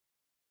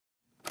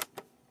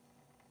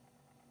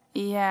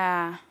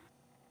Yeah.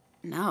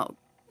 No.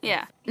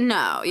 Yeah.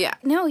 No, yeah.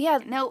 No, yeah,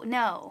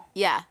 no.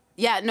 Yeah.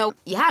 Yeah, no.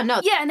 Yeah,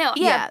 no. Yeah, no,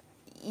 yeah.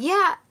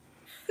 Yeah.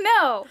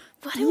 No.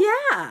 What do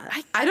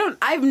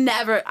I've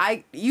never,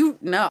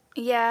 no.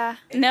 Yeah.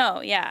 No,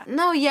 yeah.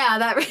 No, yeah,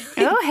 that really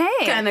Oh,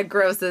 hey. kind of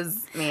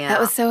grosses me out. That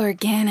was so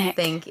organic.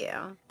 Thank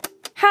you.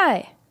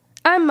 Hi,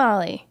 I'm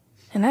Molly,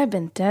 and I've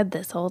been dead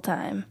this whole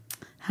time.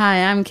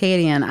 Hi, I'm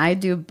Katie, and I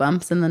do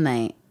bumps in the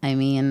night.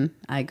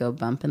 I go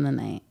bump in the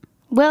night.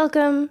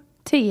 Welcome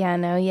to Yeah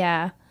No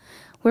Yeah.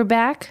 We're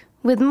back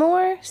with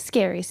more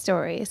scary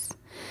stories.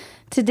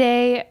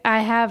 Today, I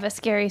have a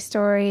scary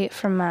story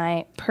from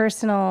my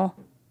personal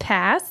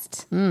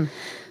past.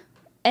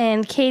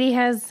 And Katie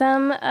has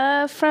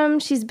some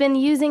she's been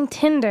using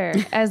Tinder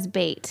as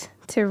bait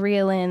to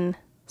reel in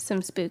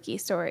some spooky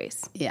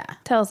stories. Yeah.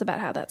 Tell us about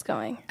how that's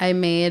going. I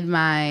made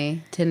my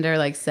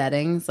Tinder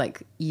settings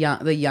like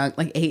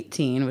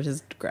 18, which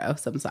is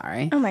gross. I'm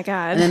sorry. Oh my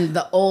God. And then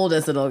the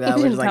oldest it'll go,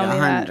 which is like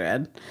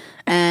 100.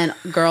 And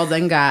girls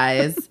and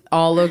guys,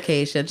 all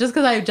locations. Just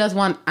because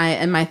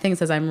and my thing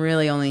says I'm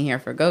really only here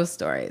for ghost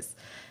stories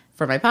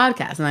for my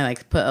podcast. And I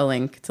put a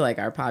link to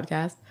our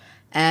podcast.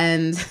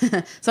 And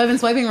so I've been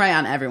swiping right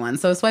on everyone.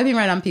 So swiping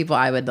right on people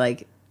I would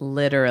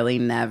literally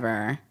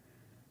never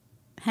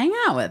hang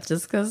out with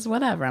just because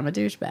whatever, I'm a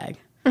douchebag.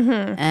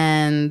 Mm-hmm.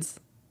 And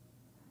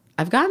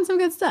I've gotten some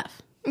good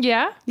stuff.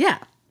 Yeah? Yeah.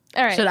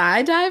 All right. Should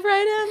I dive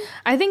right in?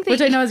 I think that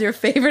Which I know is your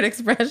favorite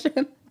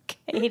expression.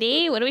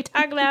 Katie, what are we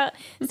talking about?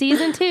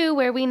 Season 2,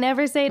 where we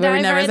never say Where dive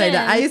we never right say in.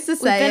 I used to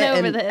say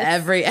it in this.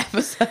 every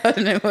episode,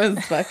 and it was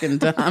fucking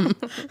dumb.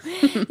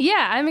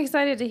 Yeah, I'm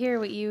excited to hear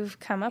what you've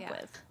come up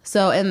with.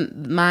 So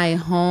in my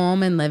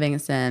home in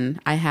Livingston,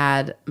 I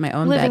had my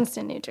own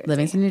Livingston,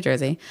 New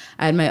Jersey.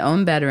 I had my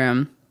own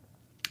bedroom,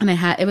 and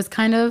it was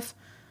kind of,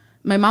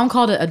 my mom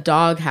called it a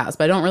dog house,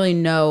 but I don't really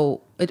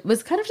know. It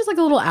was kind of just like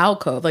a little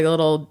alcove,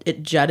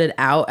 it jutted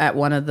out at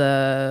one of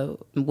the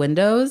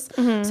windows.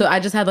 Mm-hmm. So I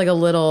just had a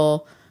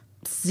little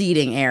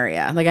seating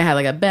area. I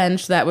had a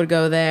bench that would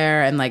go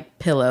there and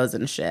pillows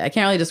and shit. I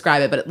can't really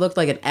describe it, but it looked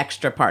like an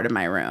extra part of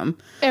my room.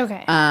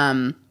 Okay.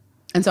 And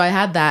so I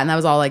had that, and that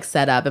was all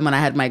set up. And when I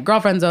had my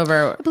girlfriends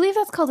over, I believe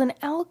that's called an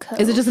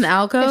alcove. Is it just an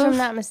alcove? If I'm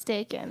not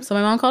mistaken. So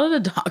my mom called it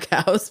a dog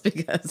house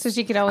because So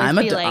she could always I'm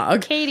be a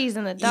dog. Katie's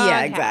in the dog Yeah,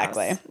 house.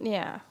 exactly.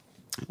 Yeah.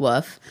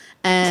 Woof.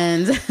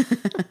 And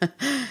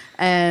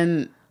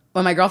and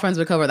when my girlfriends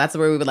would come over, that's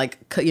where we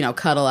would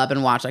cuddle up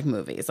and watch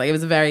movies. It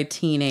was a very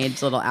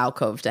teenage little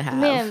alcove to have.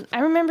 Man, I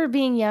remember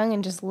being young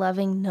and just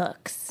loving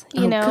nooks.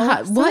 You know,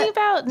 God, something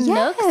about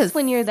Yes. nooks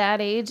when you're that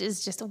age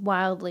is just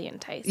wildly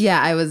enticing.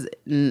 Yeah, I was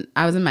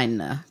in my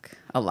nook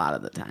a lot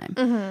of the time.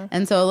 Mm-hmm.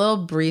 And so a little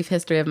brief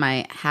history of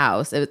my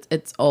house.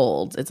 It's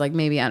old. It's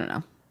maybe, I don't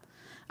know.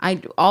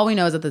 All we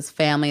know is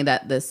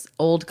that this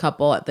old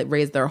couple that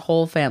raised their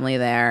whole family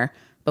there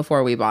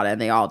before we bought it,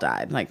 and they all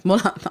died. Well,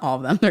 not all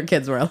of them. Their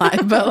kids were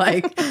alive,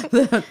 but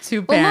the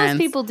two parents. Well, most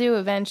people do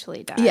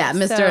eventually die. Yeah,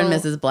 Mr. and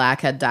Mrs.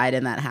 Black had died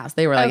in that house.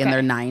 They were in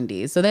their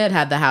 90s. So they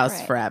had the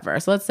house forever.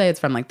 So let's say it's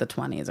from the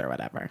 20s or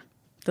whatever.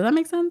 Does that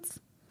make sense?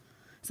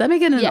 Does that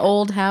make it an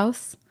old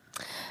house?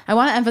 I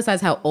want to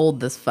emphasize how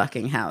old this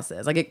fucking house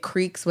is. It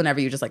creaks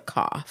whenever you just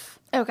cough.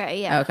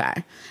 Okay, yeah. Okay.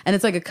 And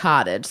it's a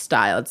cottage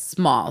style. It's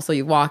small. So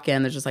you walk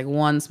in, there's just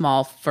one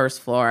small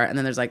first floor, and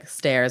then there's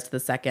stairs to the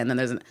second, then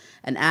there's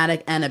an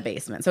attic and a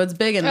basement. So it's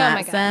big in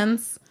that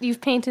sense. You've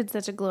painted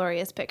such a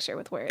glorious picture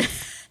with words.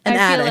 An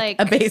attic,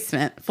 a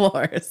basement,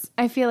 floors.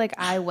 I feel like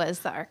I was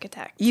the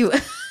architect. You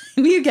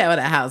get what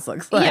a house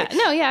looks like. Yeah,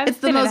 no, yeah. It's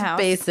the most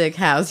basic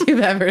house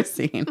you've ever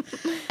seen.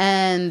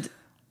 And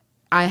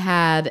I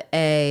had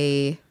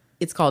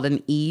it's called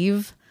an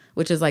eave,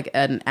 which is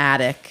an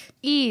attic.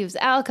 Eaves,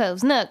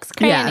 alcoves, nooks,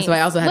 crannies. Yeah, so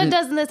I also had what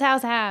doesn't this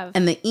house have?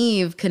 And the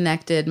eave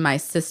connected my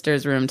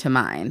sister's room to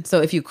mine.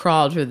 So if you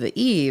crawled through the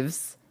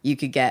eaves, you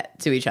could get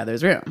to each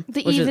other's room.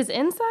 The eave is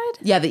inside?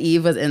 Yeah, the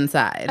eave was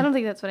inside. I don't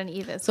think that's what an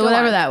eave is. So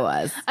whatever that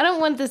was. I don't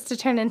want this to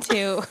turn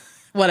into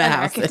what a an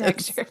house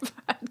architecture is.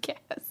 podcast.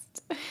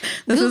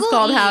 This Google is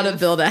called Eve. How to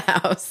Build a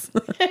House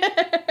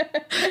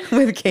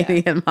with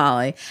Katie and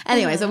Molly.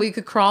 Anyway, so we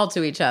could crawl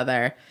to each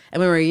other. And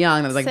when we were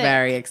young, it was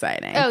very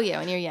exciting. Oh, yeah,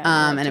 when you're young.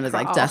 And it was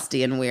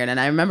dusty and weird. And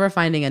I remember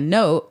finding a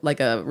note,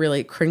 a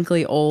really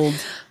crinkly old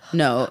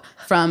note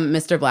from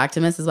Mr. Black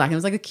to Mrs. Black. And it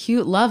was a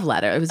cute love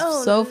letter. It was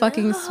so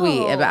fucking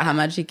sweet about how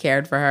much he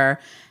cared for her.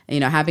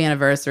 Happy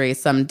anniversary,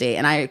 some date.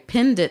 And I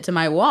pinned it to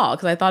my wall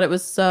because I thought it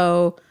was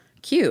so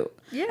cute.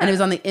 Yeah. And it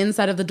was on the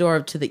inside of the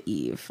door to the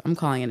eave. I'm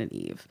calling it an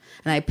eave.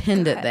 And I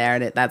pinned it there,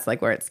 and that's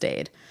where it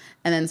stayed.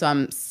 And then so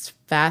I'm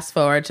fast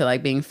forward to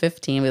being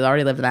 15. We'd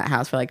already lived in that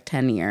house for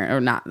 10 years,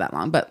 or not that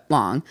long, but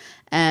long.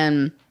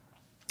 And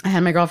I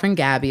had my girlfriend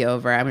Gabby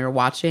over, and we were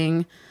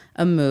watching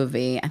a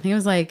movie. I think it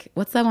was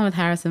what's that one with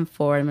Harrison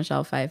Ford and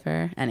Michelle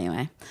Pfeiffer?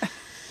 Anyway,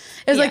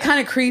 it was kind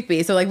of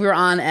creepy. So we were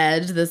on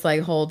edge this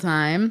whole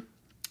time,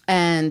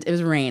 and it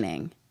was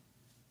raining.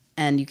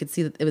 And you could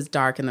see that it was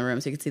dark in the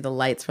room, so you could see the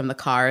lights from the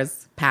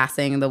cars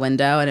passing the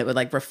window, and it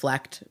would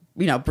reflect,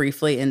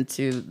 briefly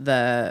into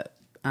the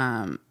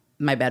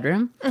my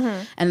bedroom.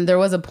 And there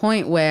was a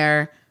point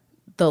where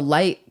the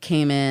light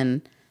came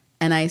in,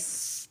 and I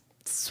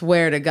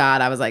swear to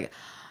God, I was like,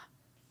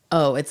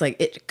 oh, it's like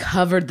it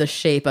covered the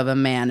shape of a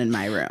man in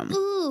my room.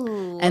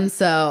 Ooh. And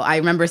so I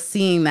remember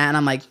seeing that, and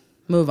I'm like,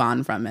 move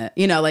on from it.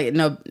 You know, like,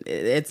 no,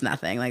 it's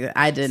nothing. Like,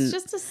 I didn't. It's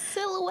just a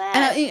silhouette.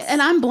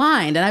 And I'm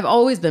blind, and I've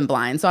always been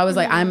blind. So I was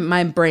like,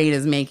 my brain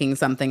is making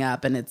something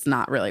up, and it's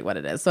not really what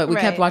it is. So we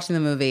kept watching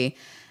the movie,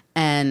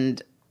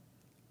 and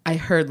I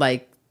heard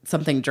like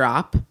something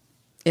drop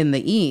in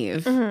the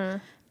eave,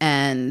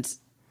 and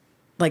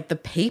like the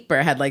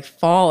paper had like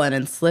fallen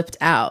and slipped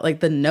out, like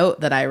the note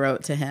that I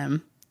wrote to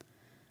him.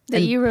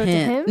 That you wrote to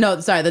him?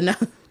 No, sorry, the note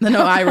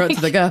I wrote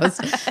to the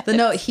ghost. The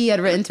note he had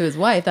written to his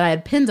wife that I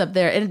had pinned up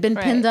there. It had been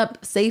pinned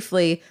up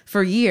safely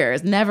for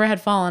years, never had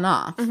fallen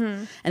off.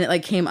 And it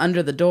like came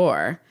under the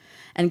door.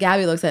 And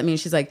Gabby looks at me and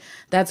she's like,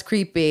 that's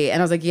creepy.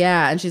 And I was like,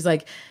 yeah. And she's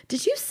like,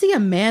 did you see a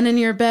man in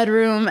your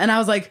bedroom? And I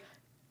was like,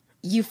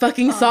 you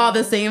fucking saw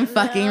the same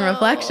fucking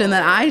reflection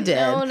that I did.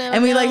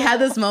 And we like had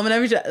this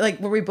moment like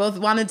where we both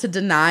wanted to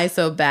deny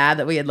so bad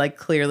that we had like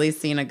clearly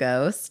seen a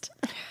ghost.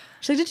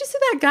 She's like, did you see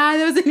that guy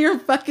that was in your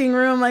fucking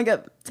room like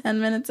 10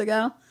 minutes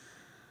ago?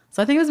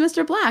 So I think it was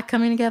Mr. Black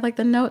coming to get like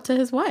the note to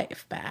his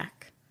wife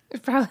back.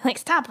 It's probably like,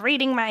 stop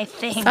reading my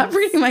thing. Stop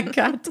reading my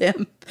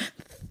goddamn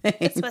thing.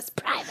 This was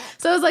private.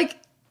 So I was like,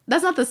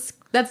 that's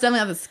definitely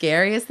not the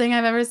scariest thing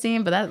I've ever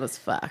seen, but that was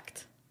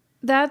fucked.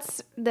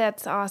 That's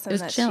awesome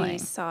that chilling. she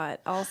saw it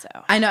also.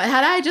 I know.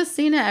 Had I just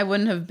seen it, I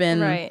wouldn't have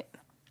been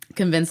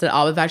convinced at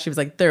all. In fact, she was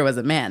like, there was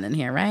a man in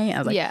here, right? I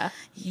was like,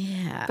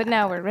 yeah. But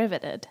now we're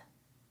riveted.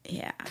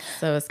 Yeah.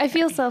 So I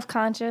feel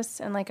self-conscious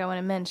and like I want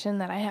to mention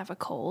that I have a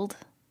cold.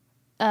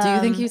 Do you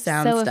think you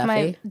sound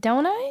stuffy?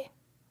 Don't I?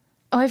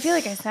 Oh, I feel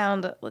like I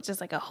sound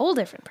just like a whole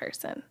different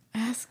person.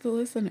 Ask the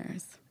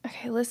listeners.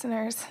 Okay,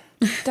 listeners,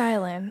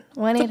 dial in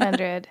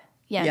 1-800.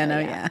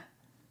 Yeah.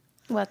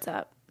 What's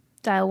up?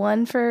 Dial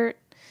 1 for.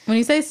 When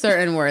you say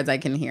certain words, I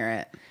can hear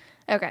it.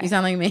 Okay. You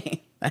sound like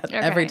me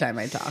every time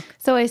I talk.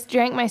 So I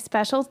drank my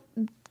special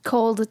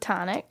cold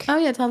tonic. Oh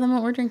yeah, tell them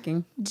what we're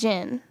drinking.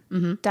 Gin,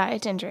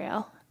 diet ginger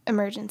ale,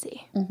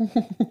 emergency,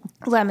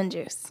 lemon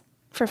juice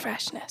for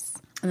freshness.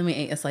 And then we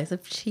ate a slice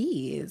of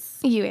cheese.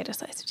 You ate a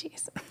slice of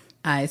cheese.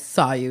 I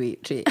saw you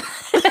eat cheese.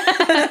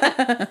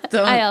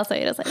 I also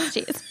ate a slice of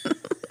cheese.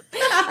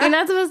 You're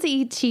not supposed to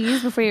eat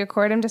cheese before you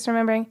record. I'm just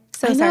remembering.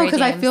 So I know, sorry,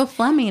 because I feel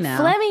phlegmy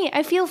now.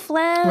 I feel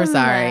phlegm. We're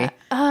sorry.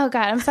 Oh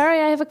God, I'm sorry.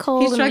 I have a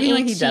cold. He's shrugging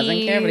like he cheese.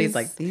 doesn't care, but he's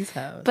like, these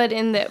hoes. But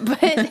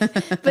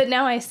but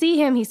now I see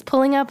him. He's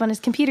pulling up on his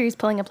computer. He's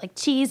pulling up like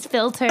cheese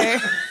filter.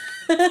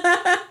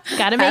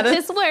 Gotta make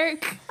this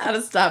work. How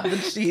to stop the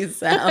cheese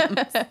sounds.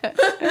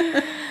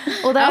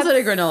 Well, I also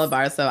did granola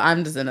bar, so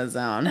I'm just in a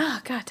zone. Oh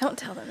God, don't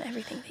tell them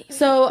everything that you.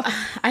 So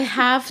I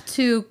have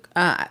to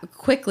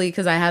quickly,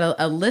 because I had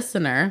a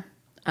listener.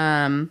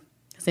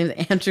 His name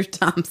is Andrew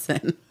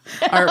Thompson,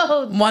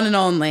 our one and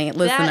only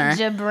listener.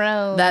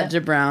 That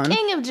jabron.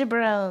 King of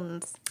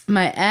jabrones.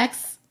 My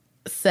ex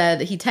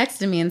said, he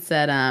texted me and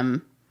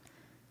said,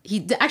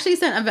 he actually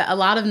sent a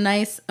lot of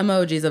nice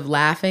emojis of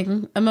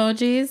laughing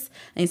emojis.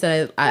 And he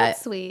said,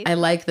 That's sweet. I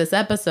like this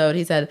episode.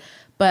 He said,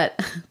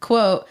 but,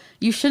 quote,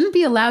 you shouldn't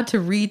be allowed to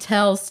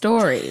retell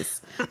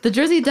stories. The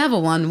Jersey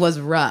Devil one was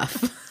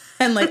rough.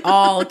 And like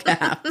all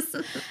caps.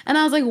 And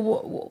I was like,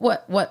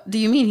 what do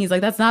you mean? He's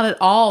like, that's not at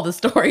all the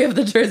story of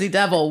the Jersey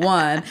Devil,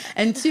 1.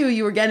 And 2,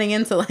 you were getting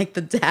into like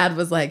the dad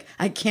was like,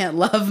 I can't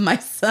love my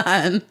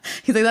son.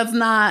 He's like, that's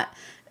not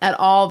at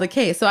all the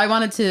case. So I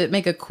wanted to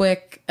make a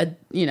quick,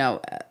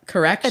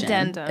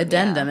 correction.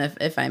 Addendum,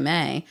 if I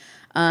may.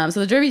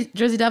 So the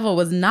Jersey Devil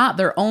was not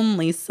their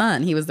only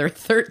son. He was their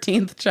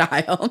 13th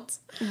child.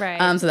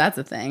 Right. So that's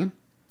a thing.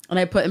 And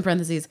I put in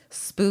parentheses,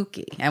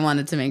 spooky. I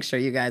wanted to make sure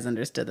you guys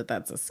understood that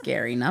that's a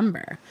scary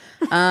number.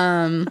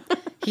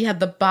 He had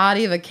the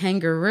body of a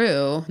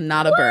kangaroo,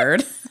 not a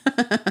bird.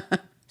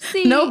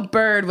 See? No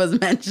bird was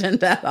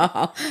mentioned at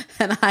all.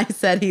 And I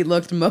said he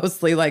looked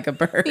mostly like a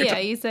bird. Yeah,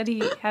 you said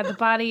he had the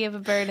body of a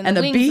bird and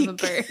the wings beak. of a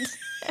bird.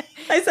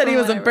 I said he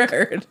was a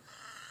bird.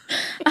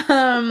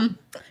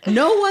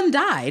 No one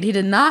died. He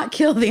did not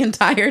kill the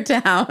entire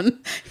town.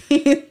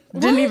 He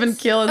didn't even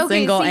kill a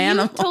single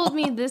animal. You told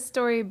me this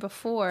story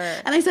before.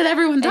 And I said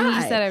everyone died. And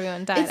you said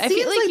everyone died. I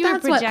feel like you were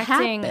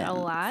projecting a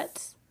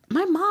lot.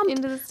 My mom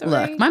into the story.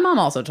 Look, my mom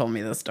also told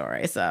me the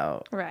story,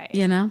 so right.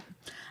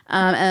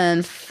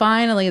 And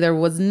finally, there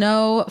was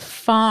no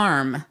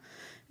farm.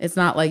 It's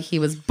not like he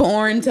was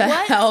born to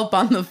help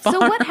on the farm. So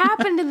what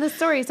happened in the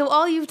story? So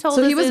all you've told us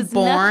is he was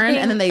born, nothing.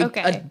 And then they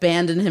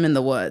abandoned him in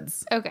the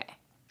woods. Okay.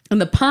 In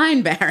the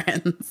Pine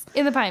Barrens.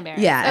 In the Pine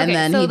Barrens. Yeah, okay, and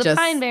then so he the just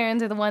Pine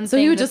Barrens are the ones. So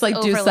he would just like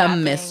do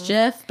some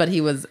mischief, but he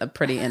was a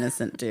pretty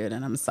innocent dude,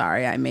 and I'm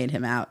sorry I made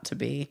him out to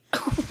be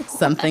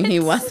something he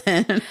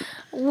wasn't.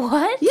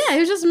 What? Yeah, he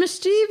was just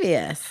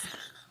mischievous.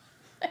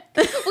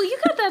 Well, you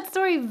got that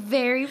story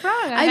very wrong.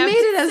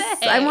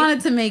 I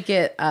wanted to make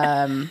it.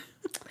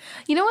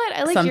 You know what?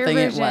 I like something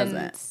your version it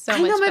wasn't. so I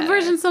much know my better.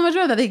 version's so much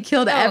better that he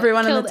killed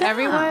everyone in the town.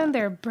 Everyone.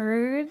 They're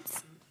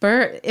birds.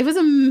 It was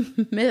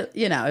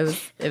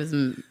it was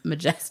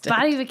majestic.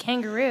 Body of a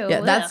kangaroo. Yeah,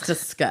 Ugh. that's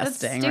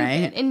disgusting, That's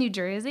right? In New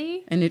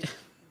Jersey? And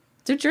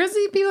do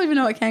Jersey people even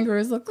know what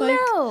kangaroos look like?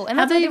 No, and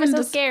How'd that's why they were even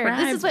so scared.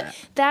 This is describe what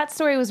that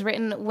story was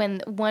written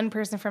when one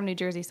person from New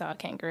Jersey saw a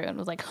kangaroo and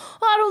was like,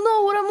 I don't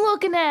know what I'm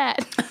looking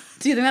at.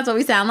 Do you think that's what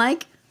we sound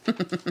like?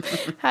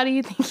 How do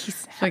you think he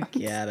sounds?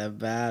 Forget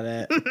about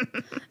it.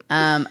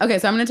 Okay,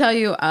 so I'm going to tell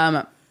you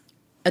a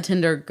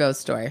Tinder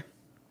ghost story.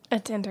 A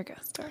Tinder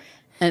ghost story.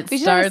 And it We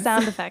should have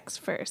sound effects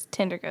first.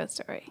 Tinder ghost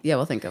story. Yeah,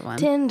 we'll think of one.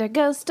 Tinder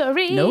ghost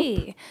story.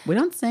 Nope. We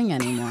don't sing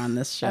anymore on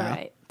this show. All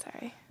right.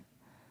 Sorry.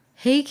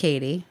 Hey,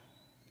 Katie.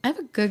 I have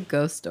a good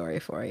ghost story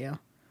for you.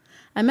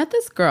 I met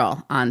this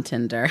girl on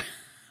Tinder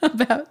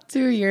about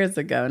 2 years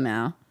ago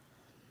now.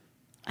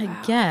 I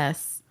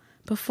guess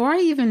before I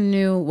even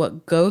knew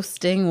what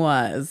ghosting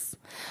was.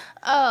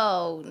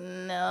 Oh,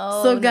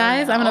 no. So,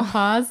 guys, I'm going to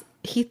pause.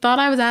 He thought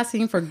I was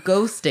asking for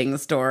ghosting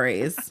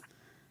stories.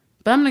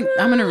 But I'm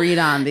gonna read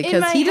on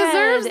because he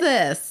deserves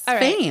this All right,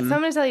 fame. So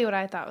I'm gonna tell you what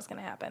I thought was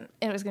gonna happen,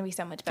 and it was gonna be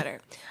so much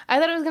better. I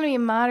thought it was gonna be a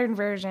modern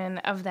version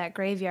of that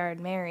Graveyard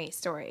Mary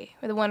story,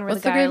 or the one where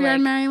What's the the guy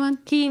Graveyard Mary one?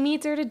 he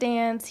meets her to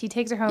dance, he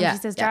takes her home, Yeah, she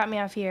says, yeah. "Drop me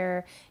off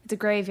here." It's a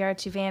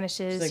graveyard. She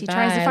vanishes. She's like, He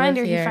tries to "Bye, I find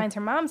her. live He here." finds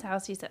her mom's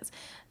house. He says,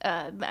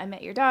 "I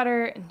met your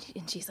daughter,"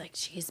 and she's like,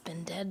 "She's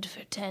been dead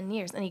for 10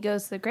 years." And he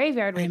goes to the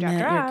graveyard where he dropped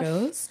her off.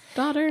 ghost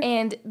daughter.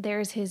 And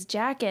there's his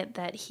jacket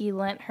that he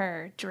lent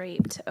her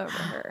draped over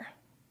her.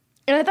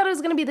 And I thought it was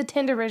going to be the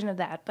Tinder version of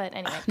that, but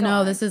anyway. Go No,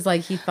 on. this is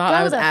like he thought Go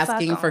I was the fuck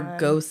asking for on.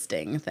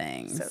 ghosting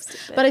things. So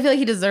stupid. But I feel like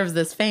he deserves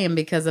this fame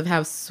because of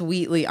how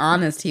sweetly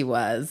honest he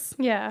was.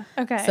 Yeah,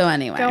 okay. So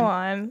anyway, Go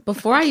on.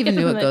 Before I even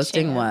Give knew what him a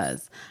ghosting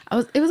chance.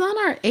 was, it was on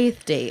our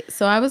 8th date.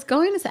 So I was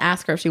going to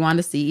ask her if she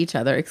wanted to see each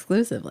other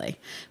exclusively.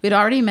 We'd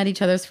already met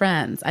each other's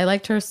friends. I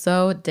liked her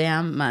so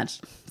damn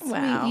much.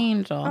 Wow. Sweet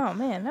angel. Oh,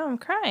 man, now I'm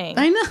crying.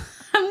 I know.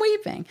 I'm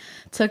weeping.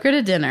 Took her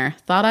to dinner.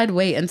 Thought I'd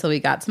wait until we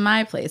got to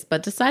my place,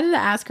 but decided to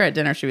ask her at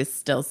dinner if she was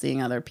still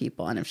seeing other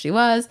people. And if she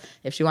wanted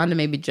to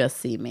maybe just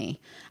see me.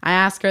 I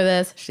ask her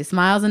this. She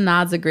smiles and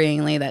nods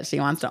agreeingly that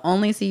she wants to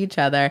only see each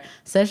other,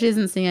 says she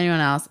isn't seeing anyone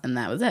else, and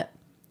that was it.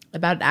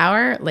 About an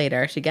hour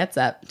later, she gets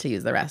up to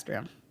use the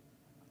restroom.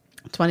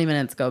 20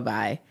 minutes go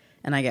by,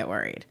 and I get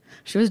worried.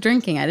 She was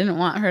drinking. I didn't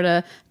want her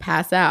to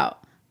pass out.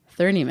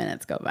 30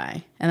 minutes go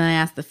by, and then I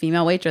asked the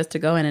female waitress to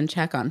go in and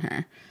check on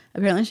her.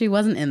 Apparently she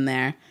wasn't in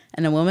there,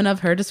 and a woman of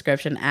her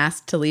description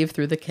asked to leave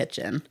through the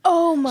kitchen.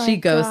 Oh, my God. She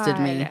ghosted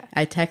me.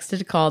 I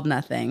texted, called,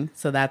 nothing.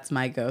 So that's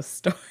my ghost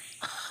story.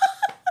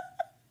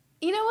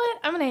 You know what?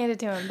 I'm going to hand it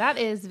to him. That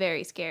is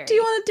very scary. Do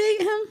you want to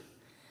date him?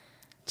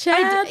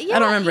 Chad? I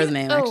don't remember his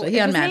name, actually. He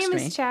unmatched If his name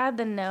me. is Chad,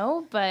 then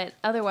no, but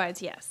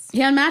otherwise, yes.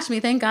 He unmatched me.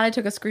 Thank God I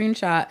took a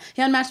screenshot.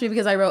 He unmatched me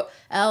because I wrote,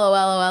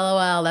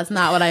 LOL. That's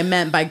not what I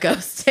meant by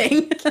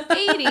ghosting.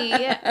 80.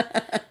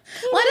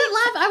 Well, I didn't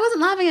laugh. I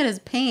wasn't laughing at his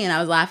pain. I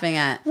was laughing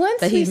at Once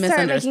that we he start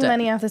misunderstood. making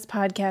money off this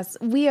podcast,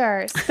 we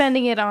are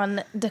spending it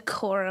on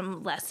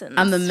decorum lessons.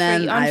 On the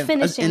men on I've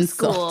finishing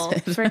school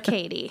insulted. for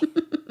Katie.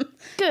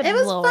 Good It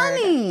was Lord.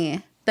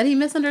 funny that he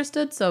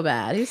misunderstood so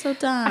bad. He's so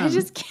dumb. I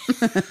just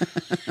can't.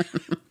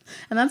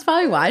 And that's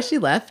probably why she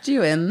left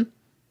you in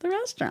the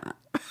restaurant.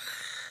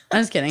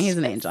 I'm just kidding. He's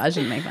an angel. I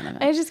shouldn't make fun of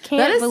him. I just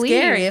can't That is believe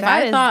scary. If that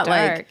I is thought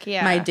dark. like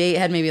Yeah. my date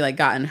had maybe like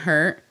gotten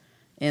hurt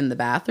in the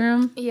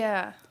bathroom,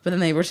 Yeah. but then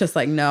they were just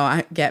like,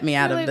 "No, get me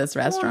out of this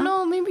restaurant."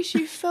 Oh, no, maybe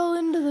she fell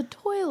into the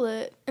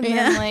toilet. And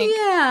Yeah, then, like,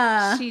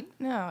 yeah.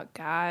 oh,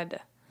 God.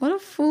 What a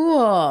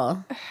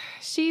fool!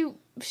 You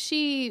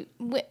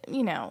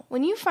know,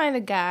 when you find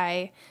a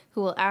guy who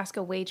will ask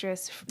a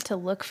waitress to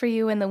look for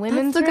you in the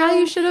women's That's the guy room,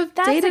 you should have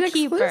that's dated a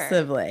keeper.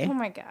 exclusively. Oh,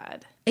 my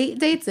God. 8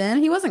 dates in,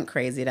 he wasn't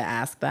crazy to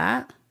ask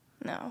that,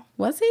 No.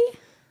 was he?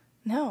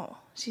 No.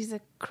 She's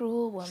a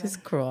cruel woman. She's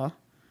cruel.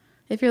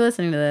 If you're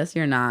listening to this,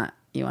 you're not.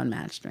 You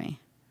unmatched me.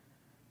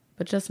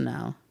 But just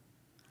know,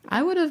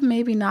 I would have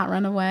maybe not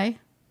run away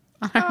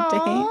on our date.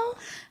 Aw.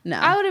 No,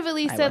 I would have at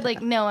least I said,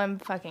 wouldn't like, no, I'm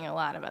fucking a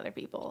lot of other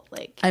people.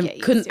 Like, I get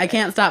used couldn't. to I it.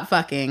 can't stop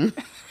fucking.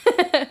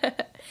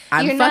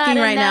 I'm You're fucking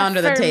not right now enough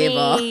under the for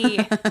table.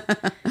 me.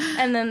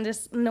 And then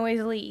just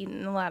noisily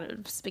eating a lot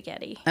of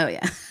spaghetti. Oh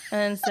yeah.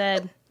 And then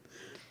said,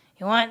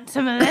 "You want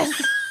some of this?"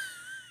 Is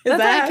That's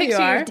that how how I you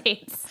picture are? your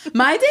dates.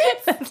 My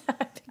dates? That's how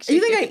I picture You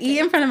think your I eat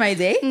in front of my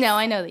date? No,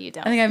 I know that you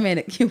don't. I think I've made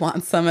it. You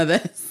want some of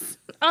this?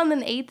 On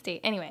an 8th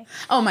date. Anyway.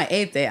 Oh, my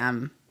 8th date.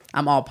 I'm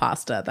all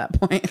pasta at that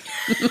point.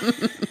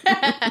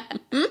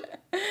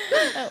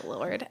 Oh,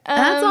 Lord.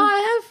 That's all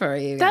I have for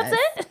you guys.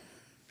 That's it?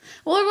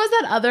 Well, there was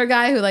that other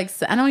guy who like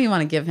I don't even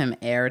want to give him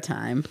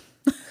airtime.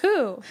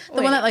 Who?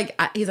 The one that like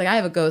he's like, I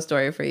have a ghost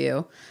story for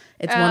you.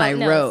 It's one Oh, I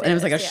no, wrote, say and it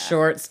was like a this, yeah.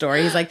 short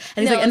story. He's like,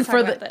 and he's No, like, and let's for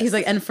talk the about this. he's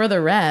like, and for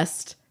the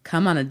rest,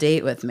 come on a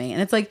date with me.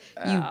 And it's like,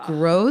 you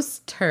gross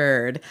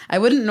turd. I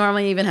wouldn't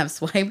normally even have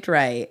swiped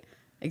right,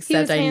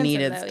 except was I handsome,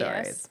 needed though,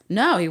 stories. yes.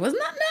 No, he was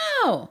not.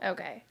 No.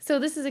 Okay. So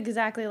this is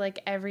exactly like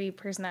every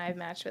person I've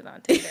matched with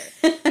on Tinder.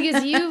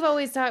 Because you've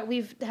always talked,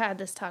 we've had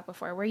this talk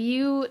before, where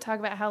you talk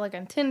about how like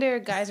on Tinder,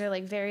 guys are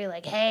like very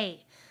like,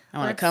 hey, I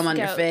want to let's come on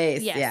your go.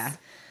 face. Yes. Yeah.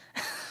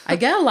 I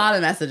get a lot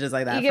of messages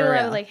like that. You get for a lot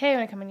real. of like, hey, I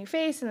want to come in your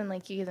face, and then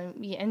like you give them,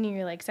 and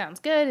you're like, sounds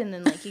good, and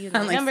then like you give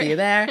them I'm the like, number, see you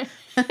there.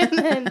 and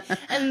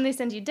then they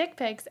send you dick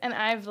pics, and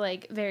I've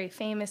like very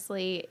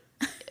famously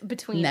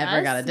between Never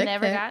us got a dick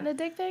never pic. gotten a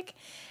dick pic.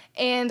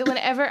 And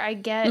whenever I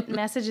get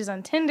messages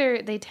on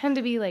Tinder, they tend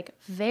to be like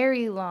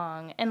very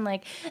long and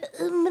like,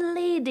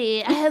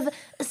 "Milady, I have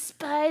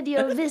spied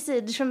your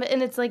visage from,"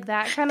 and it's like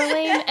that kind of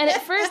lame. And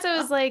at first, I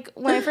was like,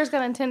 when I first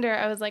got on Tinder,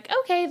 I was like,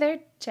 okay, they're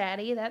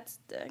chatty. That's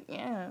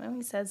yeah, I know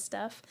he says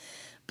stuff.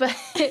 But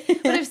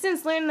I've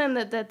since learned then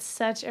that that's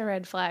such a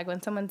red flag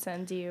when someone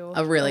sends you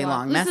A really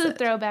long This is a message.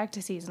 throwback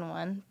to season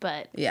 1,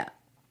 but Yeah.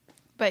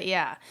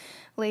 yeah,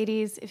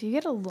 ladies, if you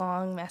get a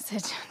long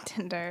message on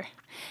Tinder,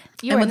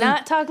 you And are with the-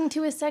 not talking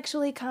to a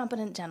sexually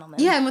competent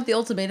gentleman. Yeah, and with the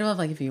ultimatum of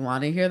like, if you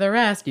want to hear the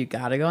rest, you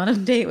gotta go on a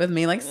date with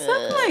me. Like, suck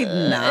my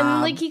knob.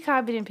 And like he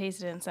copied and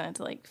pasted it and sent it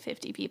to like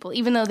 50 people,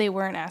 even though they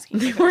weren't asking.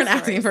 They weren't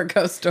asking for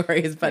ghost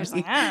stories, but Just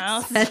like, I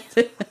don't know. sent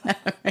it to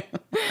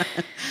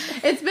everyone.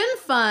 It's been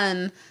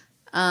fun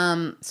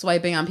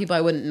swiping on people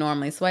I wouldn't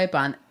normally swipe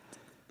on.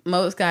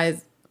 Most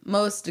guys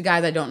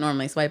I don't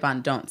normally swipe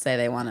on don't say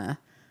they want to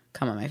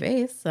come on my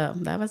face, so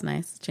that was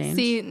nice change.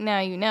 See, now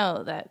you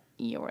know that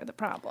you're the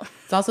problem.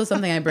 It's also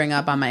something I bring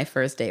up on my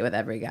first date with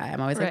every guy.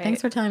 I'm always like, Right.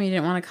 thanks for telling me you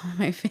didn't want to come on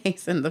my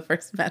face in the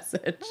first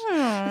message.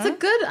 It's a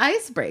good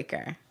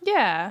icebreaker.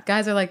 Yeah.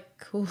 Guys are like,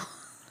 cool.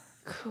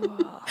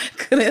 Cool.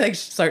 They like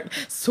start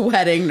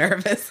sweating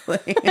nervously.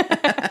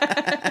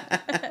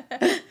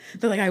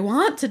 They're like, I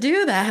want to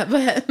do that,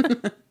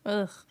 but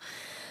Ugh.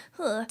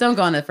 don't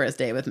go on a first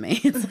date with me.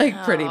 It's like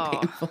pretty No.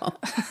 painful.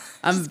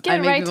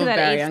 Get make right to people that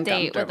very 8th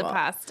date with the uncomfortable.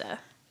 pasta.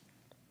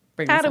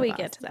 Bring me How do some we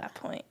pasta. get to that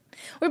point?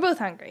 We're both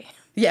hungry.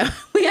 Yeah,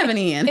 we haven't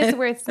eaten. It's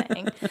worth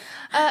saying.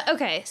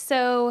 Okay,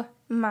 so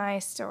my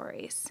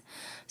stories.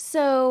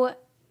 So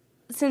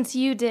since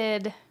you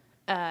did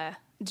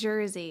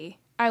Jersey,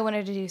 I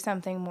wanted to do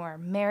something more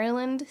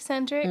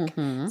Maryland-centric.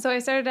 Mm-hmm. So I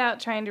started out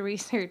trying to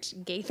research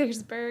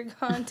Gaithersburg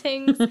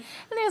hauntings. And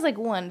there's like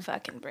one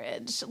fucking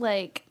bridge.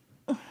 Like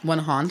One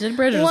haunted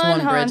bridge or just one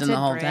bridge haunted in the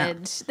whole town?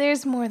 bridge.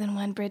 There's more than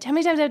one bridge. How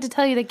many times do I have to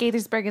tell you that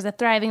Gaithersburg is a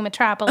thriving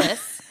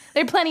metropolis?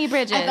 There are plenty of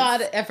bridges.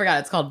 I forgot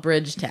it's called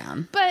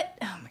Bridgetown. But,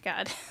 oh my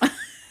God.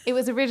 It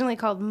was originally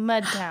called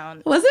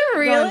Mudtown. Was it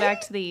really? Going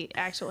back to the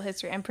actual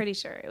history, I'm pretty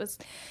sure it was.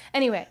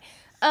 Anyway,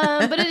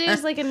 but it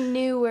is like a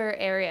newer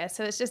area,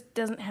 so it just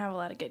doesn't have a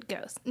lot of good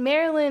ghosts.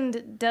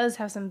 Maryland does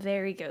have some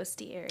very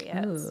ghosty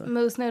areas. Ooh.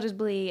 Most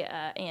notably,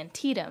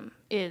 Antietam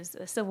is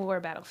a Civil War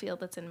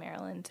battlefield that's in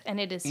Maryland, and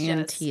it is just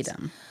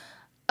Antietam.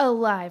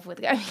 alive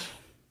with. I mean,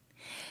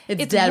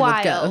 It's it's dead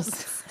wild with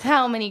ghosts.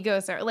 how many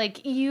ghosts are.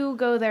 Like, you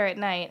go there at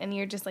night and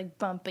you're just like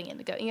bumping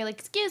into ghosts. And you're like,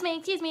 excuse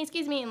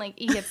me, and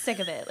like you get sick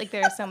of it. Like,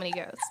 there are so many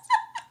ghosts.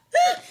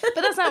 But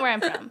that's not where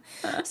I'm from.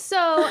 So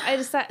I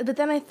decided, but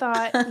then I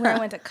thought where I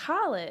went to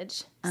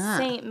college,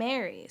 St.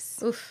 Mary's.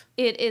 Oof.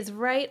 It is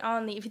right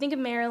on the, if you think of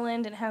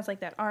Maryland, it has like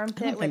that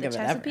armpit where think the of it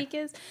ever. Chesapeake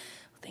is.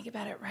 Think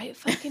about it right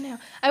fucking now.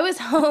 I was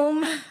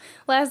home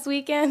last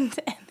weekend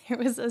and there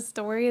was a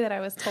story that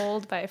I was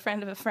told by a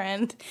friend of a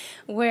friend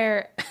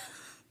where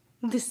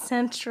the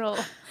central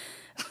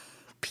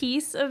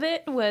piece of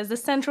it was the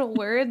central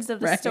words of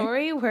the Right.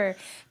 story were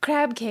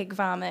crab cake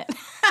vomit.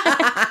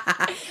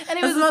 And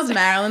it This is was the most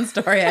Maryland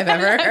story I've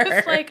ever I heard.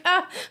 was like,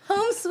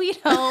 home sweet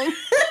home.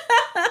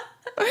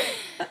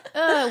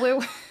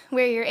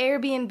 Where your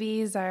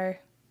Airbnbs are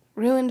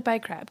ruined by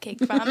crab cake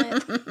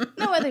vomit.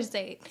 No other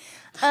state.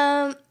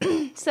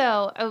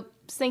 So I was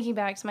thinking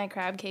back to my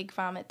crab cake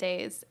vomit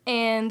days.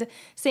 And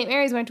St.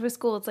 Mary's went to a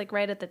school. It's like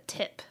right at the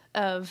tip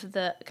of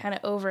the kind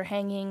of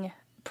overhanging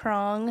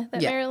prong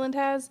that Yeah. Maryland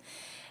has.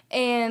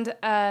 And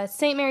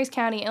St. Mary's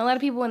County, and a lot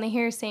of people, when they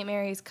hear St.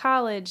 Mary's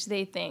College,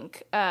 they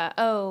think,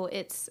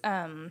 it's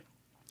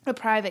a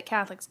private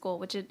Catholic school,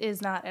 which it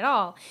is not at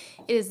all.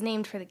 It is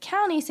named for the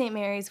county St.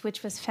 Mary's,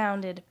 which was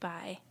founded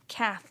by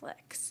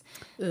Catholics.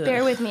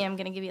 Bear with me, I'm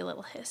going to give you a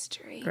little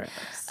history. Gross.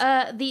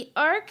 The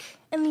Ark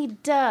and the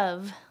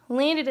Dove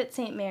landed at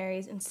St.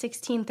 Mary's in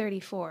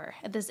 1634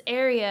 at this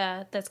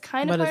area that's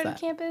kind of What is part of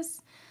that?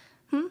 campus.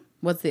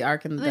 What's the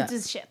Ark and the It's Dove?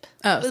 a ship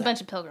Oh, with a sorry.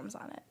 bunch of pilgrims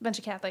on it, a bunch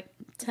of Catholic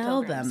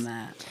Tell pilgrims. them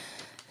that.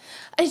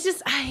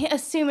 I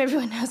assume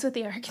everyone knows what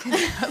the Ark and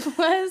the Dove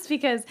was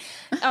because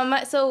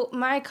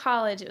my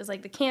college, it was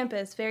like the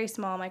campus, very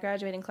small. My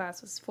graduating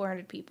class was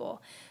 400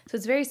 people. So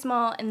it's very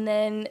small. And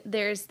then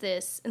there's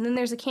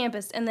a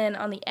campus. And then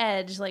on the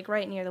edge, like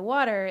right near the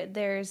water,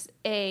 there's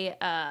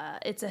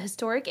it's a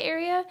historic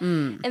area.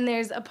 And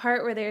there's a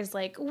part where there's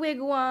like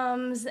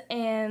wigwams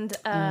and,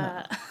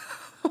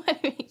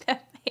 what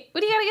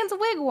do you got against a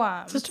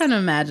wigwam? Just trying to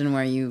imagine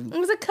where you've It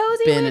was a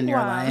cozy been wigwam. in your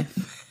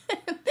life.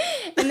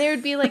 And there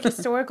would be like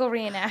historical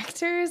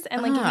reenactors,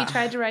 and like if you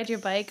tried to ride your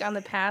bike on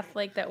the path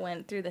like that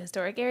went through the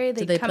historic area,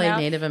 they'd they come play out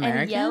Native and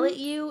yell American? at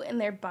you in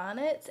their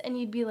bonnets, and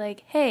you'd be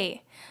like,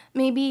 "Hey,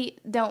 maybe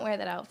don't wear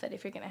that outfit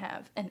if you're gonna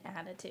have an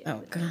attitude."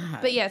 Oh, God.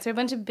 But yeah, so a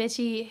bunch of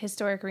bitchy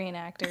historic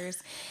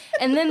reenactors,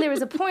 and then there was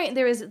the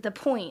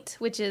point,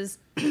 which is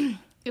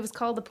It was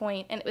called the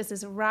Point, and it was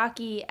this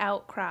rocky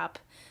outcrop,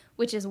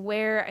 which is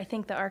where I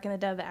think the Ark and the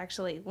Dove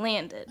actually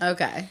landed.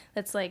 Okay.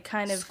 That's like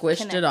kind of Squished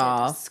connected. it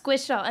all.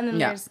 Squished it all. And then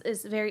Yeah. there's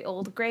this very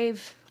old graveyard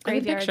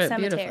picture it cemetery.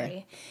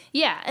 beautifully.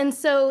 Yeah, and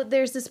so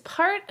there's this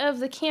part of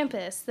the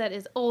campus that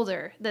is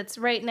older, that's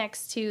right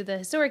next to the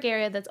historic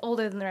area that's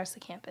older than the rest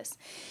of the campus.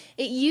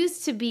 It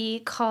used to be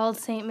called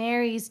St.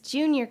 Mary's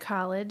Junior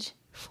College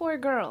for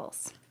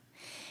girls.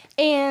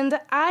 And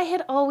I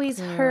had always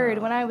heard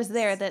when I was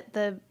there that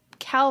the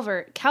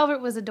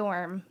Calvert was a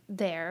dorm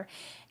there.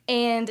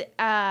 And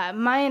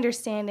my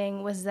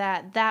understanding was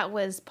that that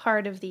was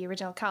part of the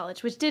original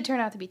college, which did turn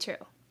out to be true.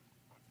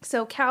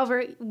 So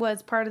Calvert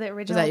was part of the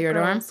original your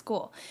girls' dorm?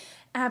 school.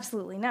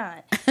 Absolutely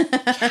not.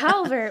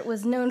 Calvert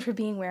was known for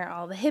being where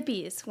all the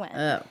hippies went.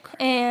 Oh,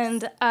 crap.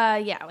 And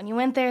when you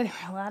went there were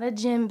a lot of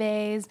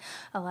djembes,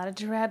 a lot of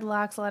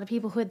dreadlocks, a lot of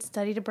people who had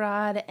studied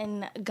abroad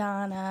in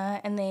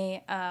Ghana, and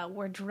they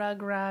wore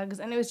drug rugs.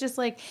 And it was just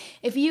like,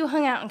 if you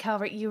hung out in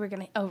Calvert, you were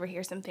going to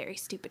overhear some very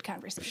stupid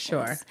conversations.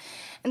 Sure.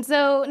 And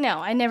so, no,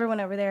 I never went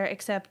over there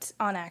except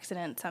on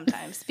accident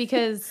sometimes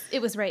because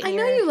it was right I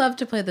near. know you love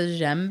to play the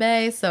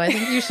djembe, so I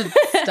think you should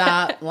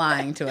stop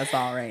lying to us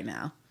all right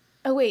now.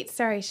 Oh, wait,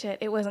 sorry, shit.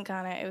 It wasn't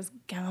Ghana. It was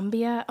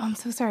Gambia. Oh, I'm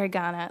so sorry,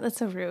 Ghana. That's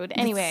so rude.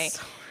 Anyway,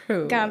 So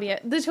rude. Gambia.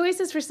 The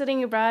choices for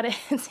studying abroad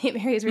at St.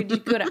 Mary's were, did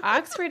you go to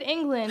Oxford,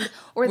 England,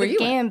 or Where the you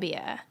went?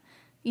 Gambia?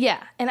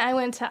 Yeah, and I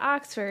went to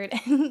Oxford,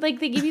 and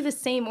like they give you the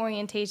same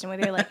orientation where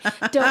they're like,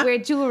 don't wear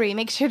jewelry,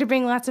 make sure to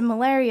bring lots of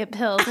malaria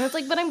pills. And I was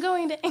like, but I'm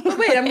going to England.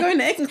 Wait, I'm going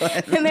to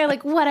England. And they're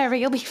like, whatever,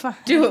 you'll be fine.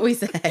 Do what we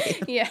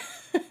say. Yeah.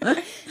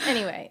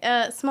 Anyway,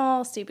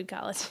 small, stupid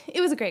college. It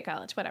was a great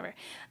college, whatever.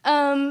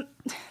 Don't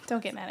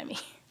get mad at me.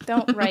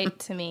 Don't write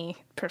to me,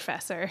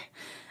 professor.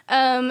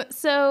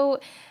 So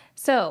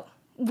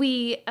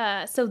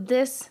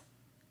this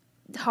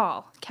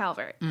hall,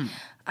 Calvert,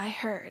 I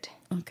heard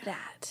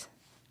that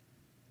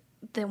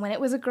when it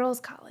was a girls'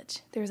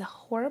 college, there was a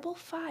horrible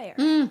fire,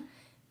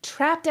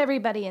 trapped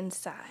everybody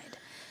inside.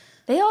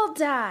 They all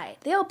died.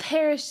 They all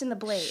perished in the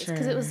blaze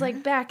because it was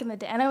like back in the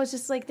day. And I was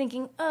just like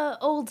thinking,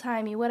 old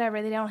timey,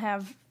 whatever. They don't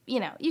have, you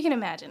can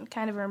imagine,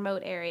 kind of a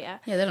remote area.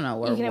 Yeah, they don't know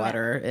where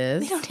water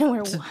is. They don't know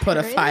where to water put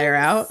a fire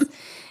is. out.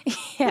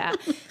 Yeah.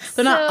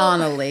 They're not on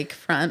a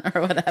lakefront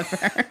or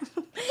whatever.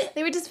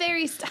 They were just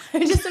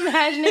I'm just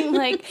imagining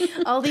like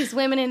all these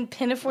women in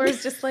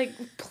pinafores just like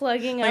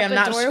plugging up I'm a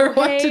not doorway sure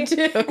what to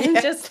do. and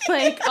Yeah. just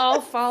like all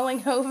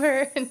falling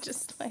over and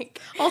just like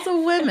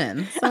Also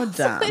women. So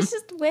dumb. it's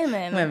just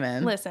women.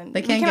 Women. Listen,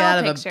 They we can't can get all out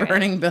of a picture it.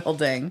 burning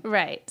building.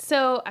 Right.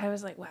 So I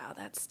was like, wow,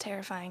 that's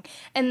terrifying.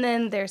 And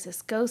then there's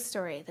this ghost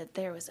story that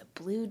there was a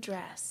blue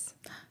dress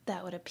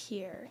that would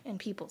appear in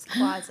people's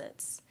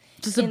closets.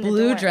 Just a in the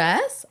blue dorm.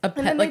 dress?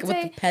 then Like they'd with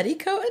say, the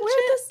petticoat and Where'd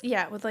shit? this?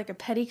 Yeah, with like a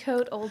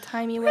petticoat, old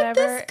timey, Where'd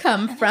whatever. this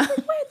come And I from? was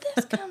like, where'd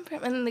this come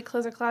from? And then they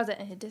close their closet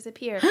and it'd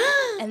disappear,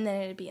 and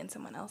then it'd be in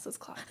someone else's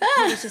closet.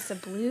 It was just a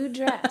blue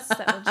dress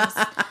that would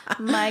just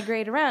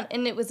migrate around,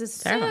 and it was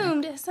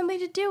assumed it has something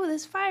to do with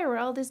this fire, or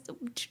all this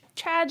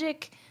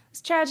tragic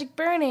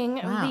burning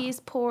Wow. of these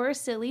poor,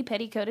 silly,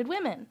 petticoated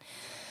women.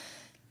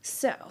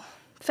 So,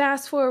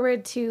 fast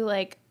forward to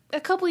like a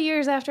couple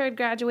years after I'd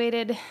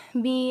graduated,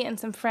 me and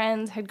some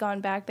friends had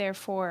gone back there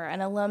for an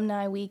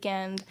alumni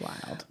weekend.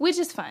 Wild. Which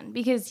is fun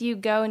because you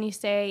go and you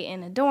stay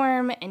in a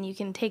dorm and you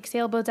can take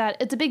sailboats out.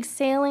 It's a big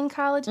sailing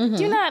college.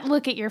 Do not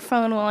look at your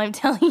phone while I'm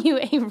telling you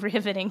a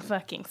riveting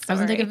fucking story. I was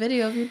going to take a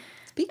video of you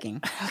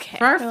speaking. Okay.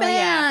 For our Well,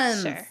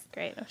 fans. Yeah, sure.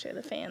 Great. I'm sure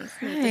the fans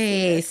need to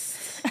see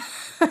this.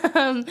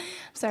 Nice.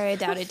 Sorry, I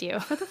doubted you.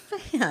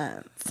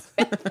 Fans.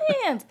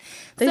 Fans.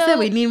 They So- said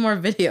we need more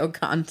video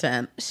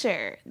content.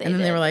 Sure. And then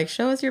they were like,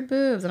 show us your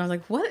boobs. And I was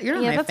like, what? You're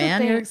not Yeah, my that's what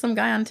fan. they- You're some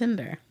guy on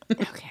Tinder.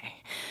 Okay.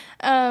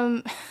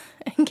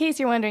 In case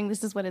you're wondering,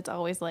 this is what it's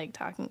always like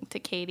talking to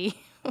Katie.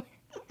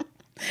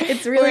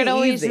 It's Where really it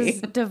always easy.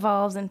 just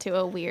devolves into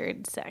a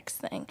weird sex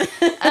thing.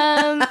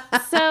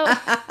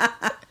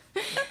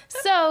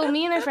 So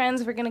me and my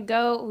friends were gonna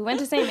go. We went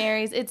to St.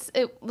 Mary's.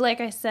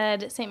 Like I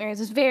said, St. Mary's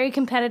was very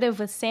competitive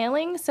with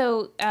sailing.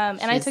 So and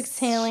I took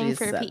sailing she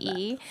for said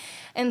PE.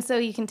 And so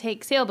you can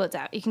take sailboats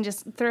out. You can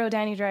just throw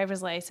down your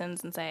driver's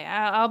license and say,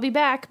 I'll be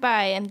back,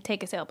 bye, and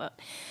take a sailboat.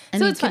 And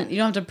so you it's fun. You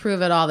don't have to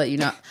prove at all that you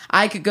know.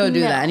 I could go do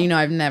No. that. And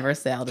I've never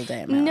sailed a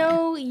day in my life.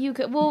 No, you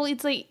could. Well,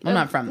 it's like I'm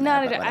not from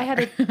not. there, but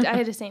I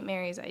had a St.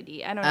 Mary's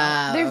ID. I don't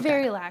know. Oh, They're okay.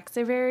 very lax.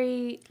 They're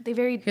very.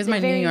 Here's my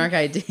New York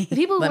ID. The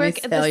people who Let work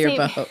me at sail the your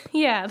St. boat.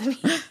 Yeah,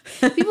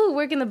 the people who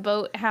work in the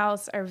boat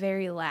house are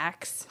very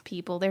lax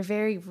people. They're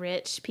very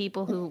rich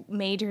people who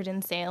majored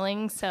in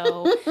sailing,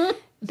 so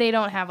they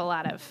don't have a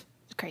lot of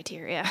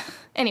criteria.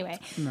 Anyway,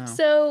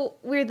 so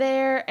we're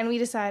there and we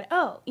decide,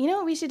 you know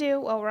what we should do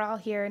while we're all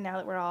here, now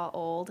that we're all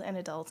old and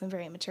adults and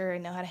very mature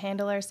and know how to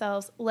handle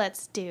ourselves?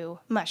 Let's do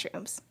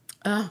mushrooms.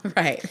 Oh,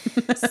 right.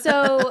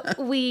 So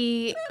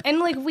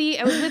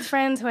I was with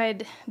friends who I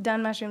had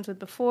done mushrooms with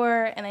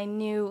before, and I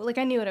knew what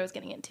I was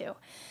getting into.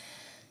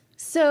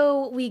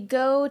 So we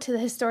go to the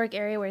historic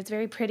area where it's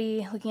very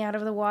pretty, looking out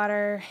over the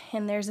water,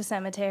 and there's a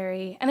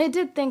cemetery. And I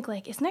did think,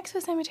 like, is next to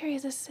a cemetery,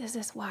 is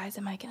this wise?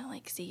 Am I gonna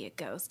like see a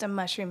ghost, a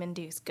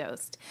mushroom-induced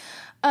ghost?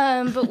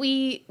 But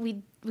we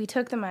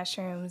took the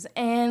mushrooms,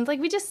 and like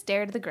we just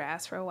stared at the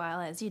grass for a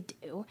while, as you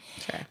do.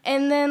 Sure.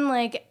 And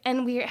then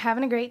and we were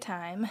having a great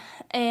time.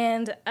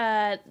 And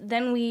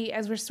then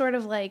as we're sort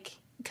of like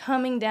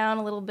coming down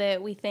a little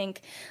bit, we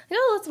think,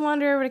 let's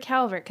wander over to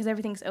Calvert because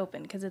everything's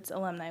open because it's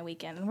alumni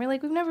weekend. And we're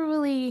like, we've never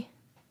really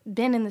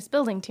been in this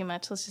building too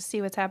much. Let's just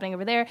see what's happening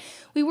over there.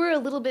 We were a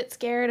little bit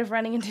scared of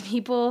running into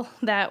people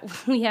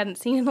that we hadn't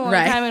seen in a long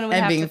time and would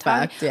have being to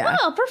talk. fucked, yeah.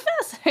 Oh,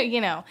 professor,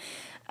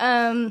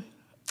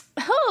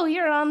 oh,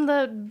 you're on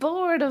the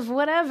board of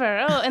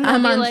whatever. Oh, and then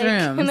I'm on like,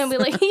 shrooms. and then be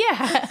like,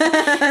 yeah.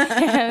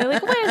 Yeah,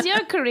 like, where's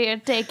your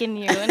career taking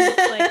you? And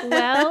it's like,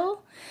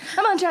 well,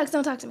 I'm on drugs.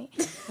 Don't talk to me.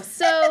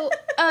 So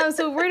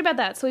we're worried about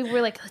that. So we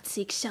were like, let's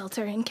seek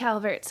shelter in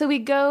Calvert. So we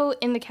go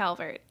into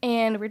Calvert,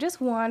 and we're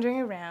just wandering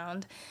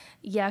around,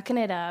 yucking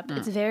it up.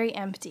 It's very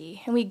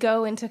empty. And we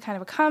go into kind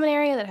of a common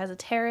area that has a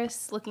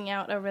terrace looking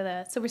out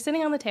over so we're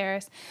sitting on the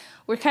terrace.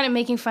 We're kind of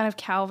making fun of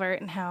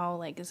Calvert and how,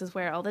 like, this is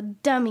where all the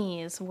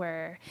dummies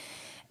were.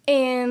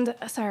 And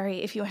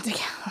sorry if you went to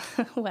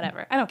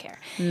whatever. I don't care.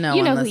 No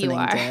you know one who you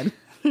listening are. did.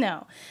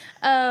 No.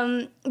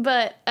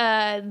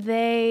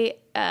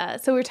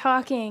 So we're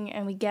talking,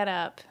 and we get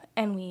up,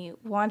 and we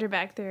wander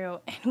back through,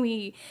 and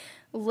we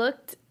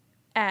looked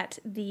at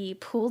the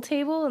pool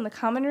table in the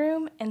common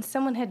room, and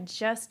someone had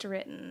just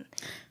written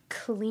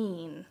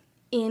clean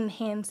in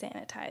hand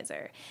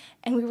sanitizer.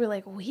 And we were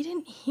like, we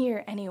didn't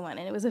hear anyone.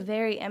 And it was a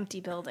very empty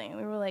building.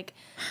 We were like,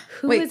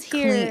 who is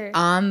here?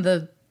 On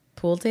the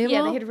pool table?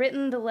 Yeah, they had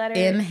written the letter.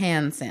 In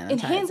hand sanitizer. In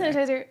hand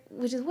sanitizer,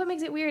 which is what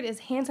makes it weird, is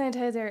hand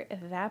sanitizer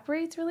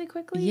evaporates really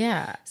quickly.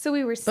 Yeah. So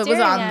we were But staring was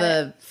on at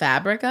the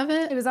fabric of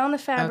it? It was on the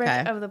fabric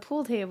Okay. of the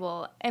pool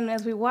table. And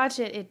as we watch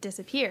it, it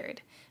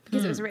disappeared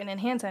because it was written in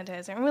hand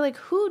sanitizer. And we're like,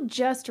 who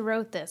just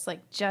wrote this,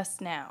 like,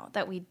 just now,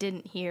 that we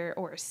didn't hear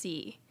or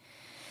see?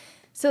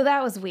 So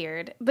that was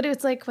weird. But it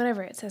was like,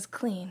 whatever, it says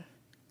clean.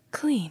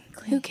 Clean.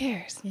 Who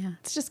cares? Yeah.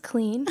 It's just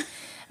clean.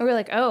 And we're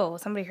like, oh,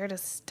 somebody heard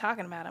us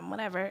talking about him,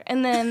 whatever.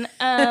 And then,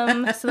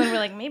 so then we're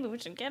like, maybe we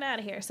should get out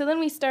of here. So then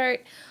we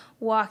start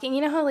walking. You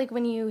know how, like,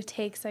 when you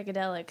take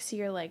psychedelics,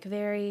 you're, like,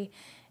 very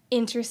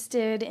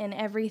interested in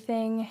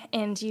everything,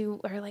 and you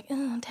are like,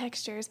 oh,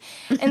 textures.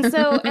 And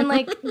so, and,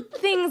 like,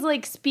 things,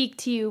 like, speak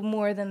to you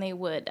more than they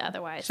would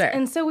otherwise. Sure.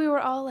 And so we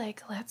were all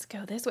like, let's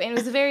go this way. And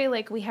it was very,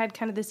 like, we had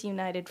kind of this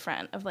united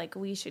front of, like,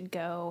 we should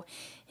go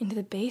into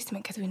the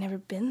basement because we've never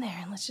been there,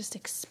 and let's just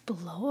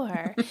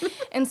explore.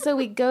 And so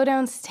we go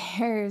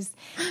downstairs,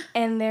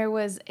 and there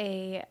was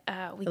we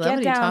I love get when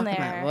you down talk in there.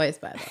 that voice,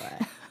 by the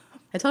way.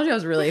 I told you I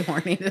was really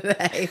horny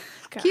today.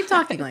 God. Keep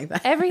talking like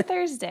that. Every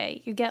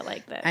Thursday, you get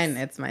like this. And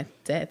it's my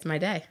day. It's my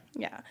day.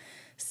 Yeah.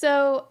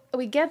 So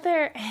we get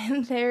there,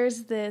 and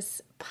there's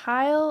this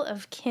pile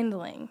of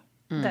kindling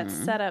that's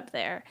set up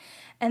there.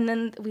 And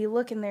then we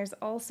look, and there's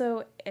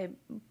also a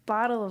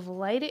bottle of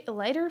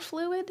lighter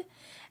fluid,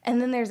 and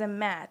then there's a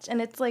match.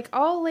 And it's, like,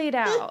 all laid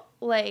out.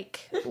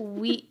 Like,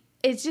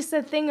 it's just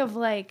a thing of,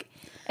 like,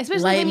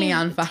 especially Light when me you're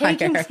on fire.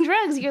 taking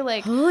drugs, you're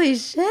like, Holy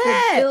shit.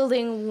 the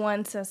building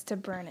wants us to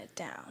burn it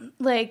down.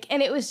 Like,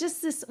 and it was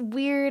just this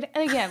weird,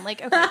 and again,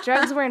 like, okay,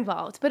 drugs were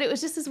involved, but it was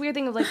just this weird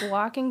thing of, like,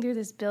 walking through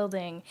this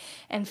building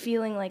and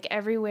feeling like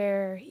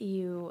everywhere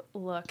you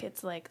look,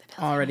 it's like the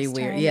building Already is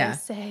weird, trying yeah. to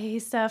say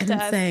stuff And to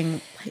us.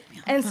 saying, light me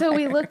on And so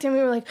we fire. looked, and we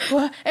were like,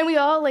 what? And we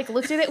all, like,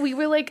 looked at it. We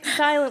were, like,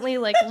 silently,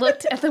 like,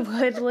 looked at the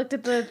wood, looked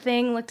at the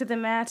thing, looked at the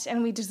match,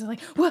 and we just were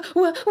like, what?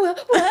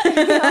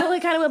 And we all,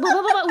 like, kind of went, blah,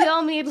 blah, blah, blah. We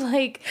all made,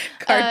 like,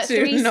 Cartoon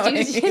Three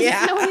noise, Stooges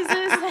yeah.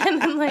 noises,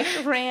 and then, like,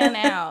 ran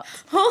out.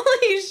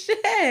 Holy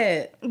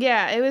shit.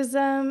 Yeah, it was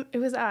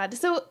odd.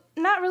 So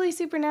not really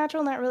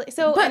supernatural, not really.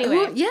 So But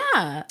anyway,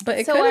 yeah. But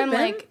it so could have I'm been.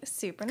 like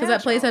supernatural Because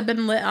that place had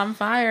been lit on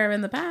fire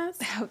in the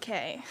past.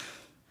 Okay,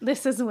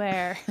 this is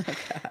where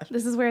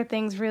this is where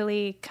things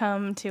really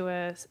come to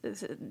a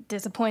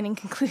disappointing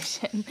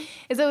conclusion.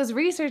 Is I was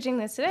researching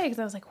this today because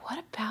I was like,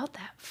 what about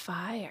that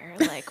fire?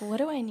 Like, what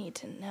do I need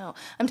to know?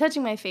 I'm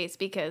touching my face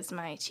because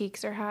my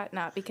cheeks are hot,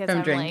 not because From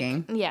I'm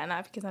drinking. like, yeah,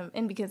 not because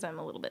I'm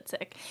a little bit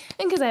sick,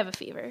 and because I have a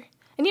fever.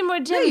 I need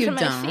more gin you for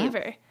my don't.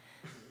 fever.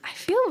 I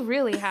feel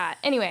really hot.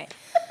 Anyway.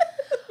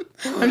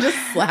 I'm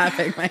just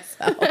slapping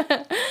myself.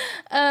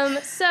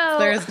 So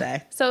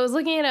Thursday. So I was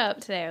looking it up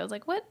today. I was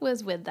like, what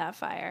was with that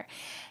fire?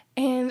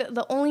 And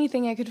the only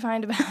thing I could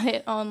find about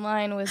it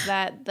online was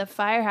that the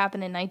fire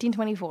happened in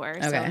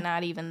 1924, so Okay.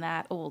 not even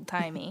that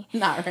old-timey.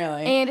 Not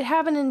really. And it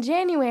happened in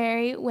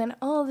January when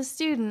all the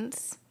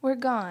students were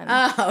gone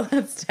Oh,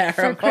 that's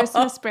terrible. for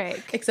Christmas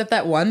break. Except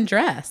that one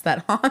dress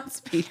that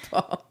haunts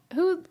people.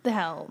 Who the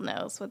hell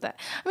knows what that...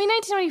 I mean,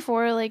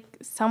 1924, like,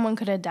 someone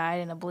could have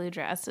died in a blue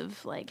dress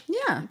of, like,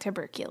 Yeah.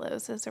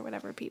 tuberculosis or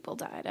whatever people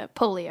died of.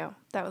 Polio.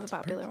 That was a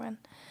popular one.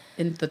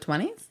 In the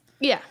 20s?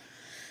 Yeah.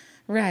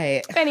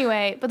 Right.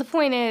 Anyway, but the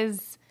point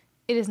is,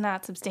 it is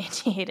not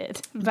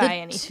substantiated by The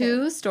anything.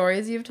 2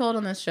 stories you've told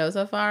on this show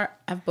so far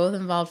have both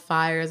involved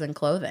fires and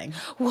clothing.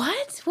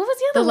 What? What was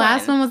the The other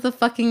last one was the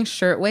fucking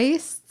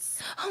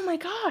shirtwaists. Oh my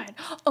god.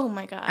 Oh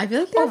my god. I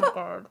feel like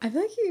I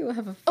feel like you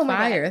have a Oh my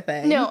fire God.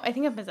 thing. No, I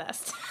think I'm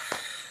possessed.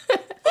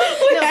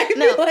 I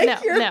feel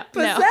like you're no.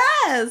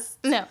 possessed.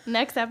 No.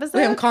 Next episode.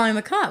 Wait, I'm calling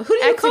the cop. Who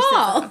do you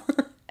call?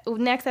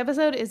 Next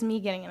episode is me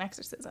getting an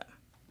exorcism.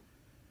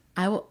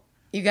 I will.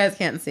 You guys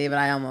can't see,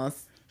 but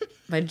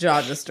my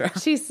jaw just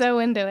dropped. She's so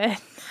into it.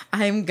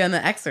 I'm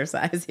gonna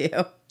exercise you.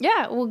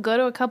 Yeah, we'll go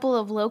to a couple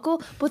of local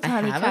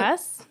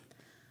botanicas.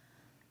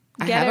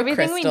 I Get have a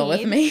everything we crystal with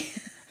need. me.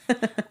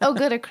 Oh,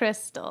 good, a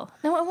crystal.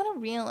 No, I want a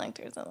real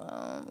exorcism.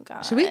 Oh,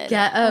 God. Should we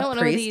get I don't a want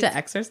priest these- to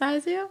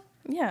exercise you?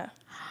 Yeah.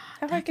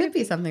 How hard That could could it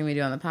be something we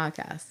do on the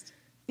podcast.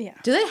 Yeah.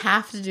 Do they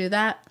have to do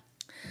that?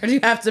 Or do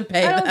you have to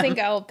pay I them? don't think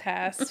I'll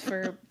pass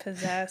for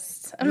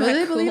possessed. I'm Really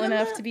not cool believe in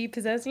enough that? to be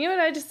possessed. You know what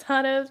I just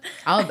thought of?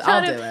 I'll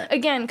Thought do of- it.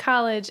 Again,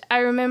 college. I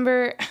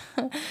remember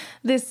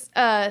this.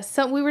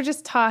 So we were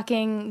just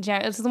talking.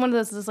 It was one of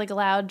those like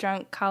loud,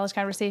 drunk college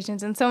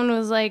conversations, and someone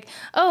was like,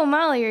 "Oh,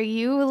 Molly, are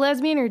you a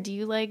lesbian or do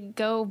you like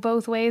go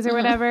both ways or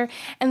whatever?"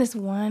 And this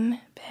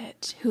one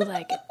bitch who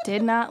like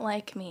did not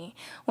like me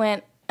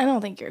went, "I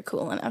don't think you're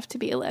cool enough to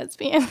be a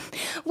lesbian,"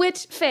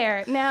 which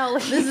fair. Now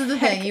This is the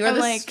thing. You are I'm the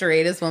like,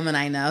 straightest woman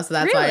I know, so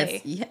that's why Really?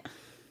 it's yeah.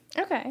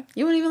 okay.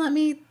 You wouldn't even let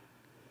me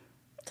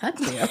touch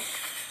you.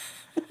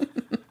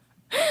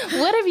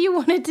 What have you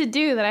wanted to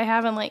do that I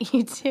haven't let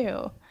you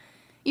do?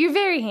 You're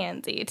very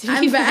handsy, to be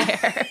I'm back.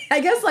 fair.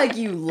 I guess like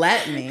you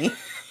let me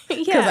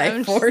because Yeah, I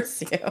I'm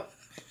force you.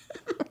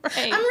 right.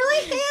 I'm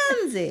really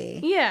handsy.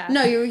 Yeah.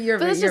 No, you're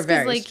But it's you're just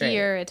because, very like, straight.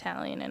 you're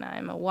Italian and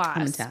I'm a wasp,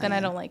 and I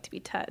Italian. don't like to be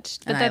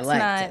touched. But and that's I like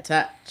not... to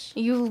touch.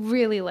 You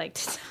really like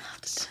to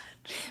touch.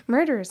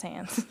 Murderer's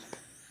hands.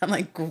 I'm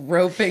like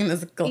groping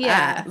this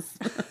glass.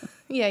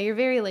 Yeah, you're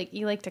very, like,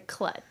 you like to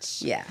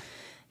clutch. Yeah.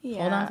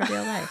 Yeah. Hold on for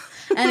dear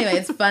life. Anyway,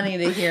 it's funny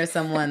to hear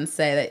someone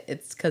say that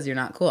it's because you're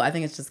not cool. I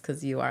think it's just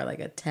because you are like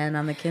a 10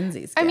 on the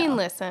Kinsey scale. I mean,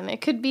 listen, it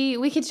could be,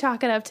 we could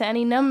chalk it up to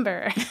any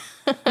number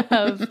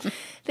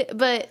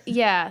but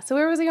yeah, so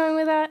where was I going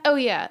with that? Oh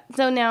yeah,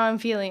 so now I'm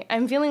feeling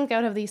like I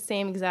would have the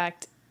same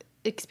exact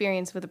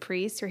experience with a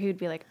priest where he would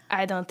be like,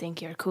 I don't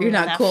think you're cool you're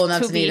not cool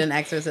enough to be- need an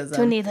exorcism.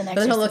 to need an But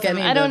exorcism. he'll look at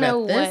me and I don't be know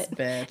like, this what.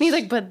 bitch. And he's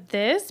like, but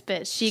this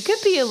bitch, she could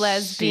be a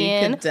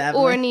lesbian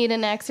definitely- or need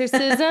an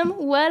exorcism.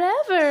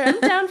 Whatever. I'm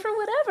down for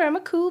whatever. I'm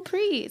a cool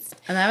priest.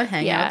 And I would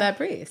hang out Yeah. with that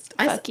priest.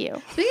 Fuck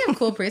you. Speaking of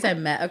cool priests, I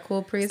met a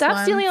cool priest Stop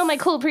once, stealing all my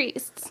cool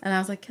priests. and I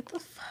was like, get the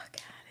fuck out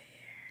of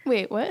here.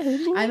 Wait, what? Who did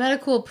you I meet? met a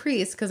cool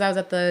priest because I was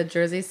at the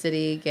Jersey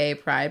City Gay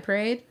Pride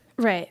Parade.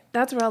 Right.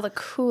 That's where all the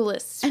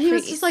coolest And he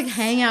was priests. just like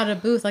hanging out at a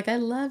booth, like, I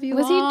love you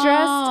Was he all.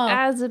 dressed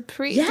as a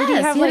priest? Yes, Did he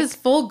have he like had his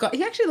full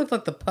he actually looked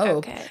like the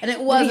Pope. Okay. And it Did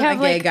he wasn't a have,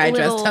 gay like, guy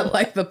dressed little- up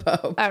like the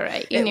Pope. All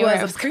right, you It knew where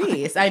I was was a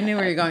priest. I knew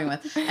where you're going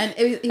with. And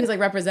he was like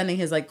representing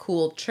his like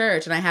cool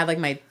church, and I had like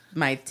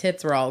my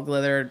tits were all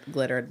glittered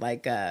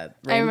like a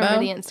rainbow. I remember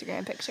the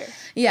Instagram picture.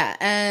 Yeah,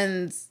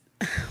 and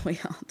we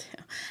all do.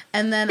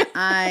 And then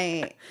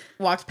I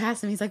walked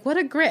past him. He's like, what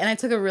a great. And I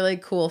took a really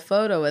cool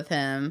photo with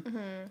him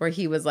where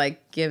he was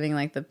like giving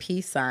like the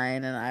peace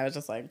sign. And I was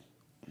just like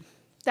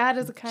That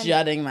is the kind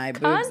jutting my of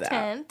boobs out.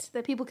 content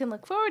that people can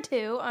look forward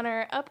to on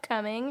our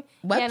upcoming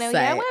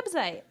Website.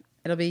 website.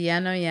 It'll be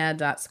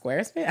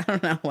yanoya.squarespace. I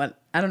don't know what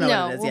it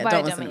No, is we'll yet. buy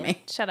Don't a listen to domain.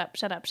 me. Shut up.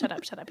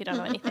 You don't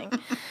know anything.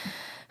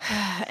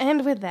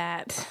 And with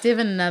that, Do you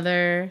have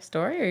another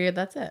story or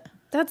that's it?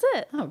 that's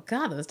it. Oh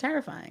God, that was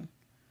terrifying.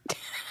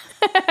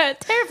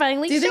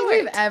 Terrifyingly Do you think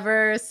short. we've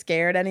ever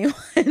scared anyone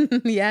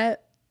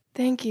yet?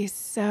 Thank you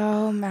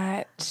so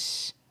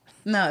much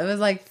No, it was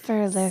like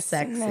for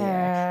listening.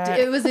 sexier.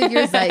 It was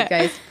your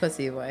zeitgeist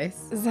pussy voice.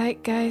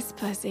 Zeitgeist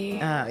pussy.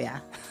 Oh yeah.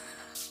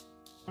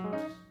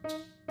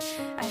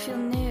 I feel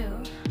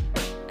new.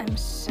 I'm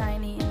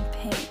shiny and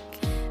pink.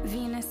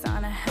 Venus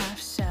on a half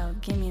shell.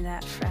 Give me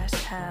that fresh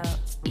hell.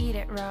 Eat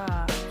it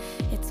raw.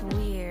 It's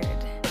weird.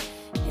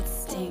 It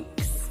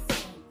stinks.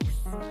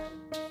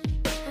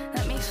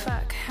 Let me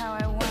fuck how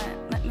I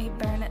want. Let me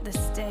burn at the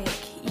stake.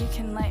 You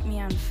can light me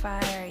on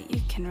fire.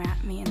 You can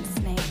wrap me in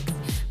snakes.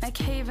 My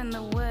cave in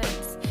the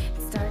woods.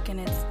 It's dark and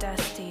it's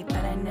dusty,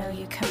 but I know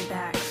you come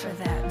back for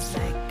that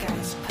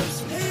zeitgeist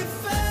pussy.